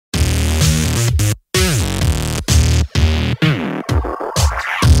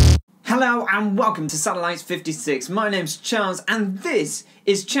Hello and welcome to Satellites 56. My name's Charles and this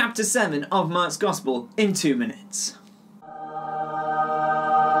is Chapter 7 of Mark's Gospel in 2 minutes.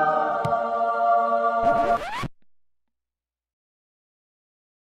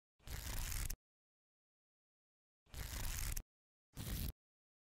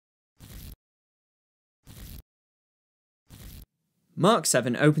 Mark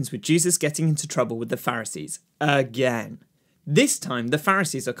 7 opens with Jesus getting into trouble with the Pharisees again. This time, the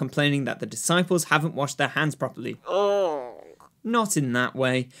Pharisees are complaining that the disciples haven't washed their hands properly. Not in that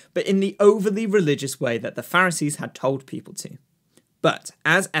way, but in the overly religious way that the Pharisees had told people to. But,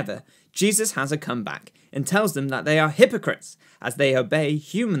 as ever, Jesus has a comeback and tells them that they are hypocrites, as they obey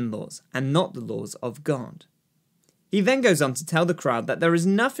human laws and not the laws of God. He then goes on to tell the crowd that there is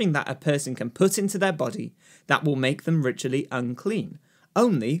nothing that a person can put into their body that will make them ritually unclean,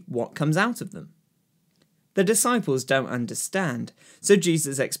 only what comes out of them. The disciples don't understand, so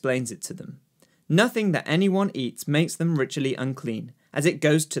Jesus explains it to them. Nothing that anyone eats makes them ritually unclean, as it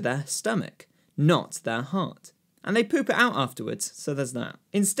goes to their stomach, not their heart. And they poop it out afterwards, so there's that.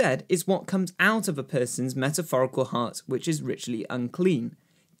 Instead, it's what comes out of a person's metaphorical heart which is ritually unclean.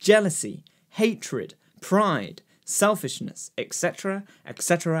 Jealousy, hatred, pride, selfishness, etc.,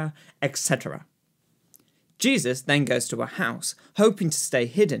 etc., etc. Jesus then goes to a house, hoping to stay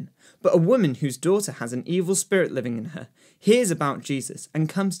hidden, but a woman whose daughter has an evil spirit living in her hears about Jesus and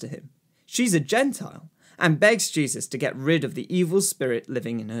comes to him. She's a Gentile and begs Jesus to get rid of the evil spirit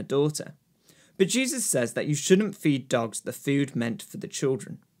living in her daughter. But Jesus says that you shouldn't feed dogs the food meant for the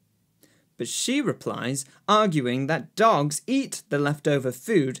children. But she replies, arguing that dogs eat the leftover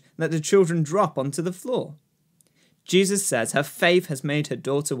food that the children drop onto the floor. Jesus says her faith has made her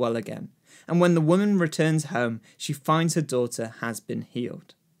daughter well again, and when the woman returns home, she finds her daughter has been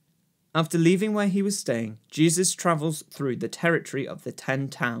healed. After leaving where he was staying, Jesus travels through the territory of the 10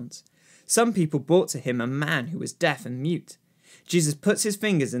 towns. Some people brought to him a man who was deaf and mute. Jesus puts his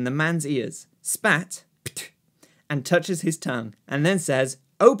fingers in the man's ears, spat, and touches his tongue, and then says,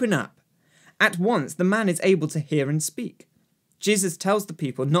 "Open up." At once, the man is able to hear and speak. Jesus tells the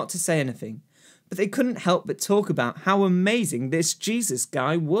people not to say anything, but they couldn't help but talk about how amazing this Jesus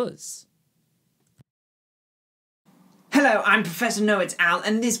guy was. Hello, I'm Professor Know-It-Al,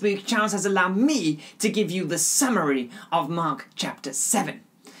 and this week Charles has allowed me to give you the summary of Mark chapter 7.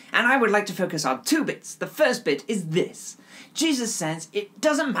 And I would like to focus on 2 bits. The first bit is this. Jesus says it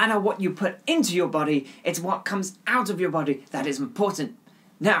doesn't matter what you put into your body, it's what comes out of your body that is important.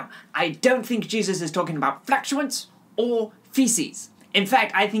 Now, I don't think Jesus is talking about flatulence or feces. In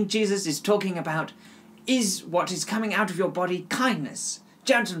fact, I think Jesus is talking about, is what is coming out of your body kindness,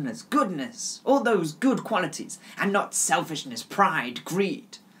 gentleness, goodness, all those good qualities, and not selfishness, pride,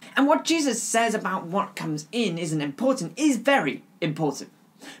 greed. And what Jesus says about what comes in isn't important is very important.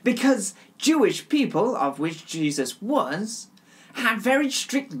 Because Jewish people, of which Jesus was, had very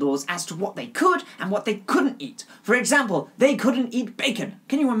strict laws as to what they could and what they couldn't eat. For example, they couldn't eat bacon.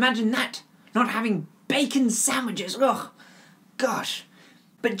 Can you imagine that? Not having bacon sandwiches, ugh. Gosh.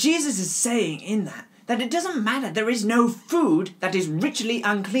 But Jesus is saying in that it doesn't matter. There is no food that is ritually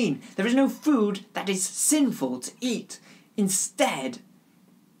unclean. There is no food that is sinful to eat. Instead,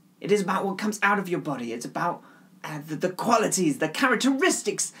 it is about what comes out of your body. It's about the qualities, the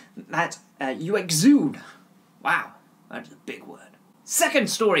characteristics that you exude. Wow, that's a big word. Second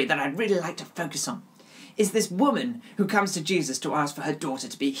story that I'd really like to focus on is this woman who comes to Jesus to ask for her daughter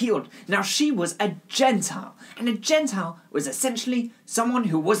to be healed. Now, she was a Gentile, and a Gentile was essentially someone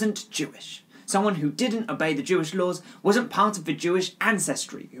who wasn't Jewish, someone who didn't obey the Jewish laws, wasn't part of the Jewish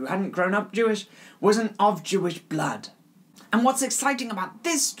ancestry, who hadn't grown up Jewish, wasn't of Jewish blood. And what's exciting about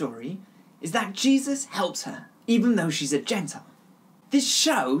this story is that Jesus helps her, even though she's a Gentile. This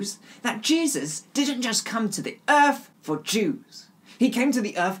shows that Jesus didn't just come to the earth for Jews. He came to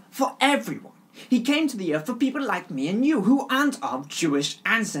the earth for everyone. He came to the earth for people like me and you, who aren't of Jewish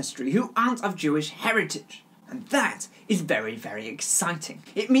ancestry, who aren't of Jewish heritage. And that is very, very exciting.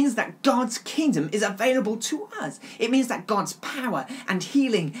 It means that God's kingdom is available to us. It means that God's power and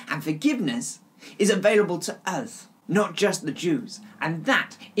healing and forgiveness is available to us, not just the Jews. And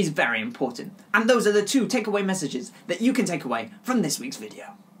that is very important. And those are the 2 takeaway messages that you can take away from this week's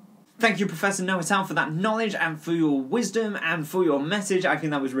video. Thank you, Professor Know-It-Al, for that knowledge and for your wisdom and for your message. I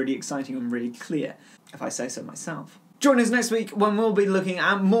think that was really exciting and really clear, if I say so myself. Join us next week when we'll be looking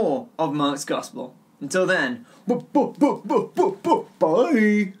at more of Mark's Gospel. Until then, bye!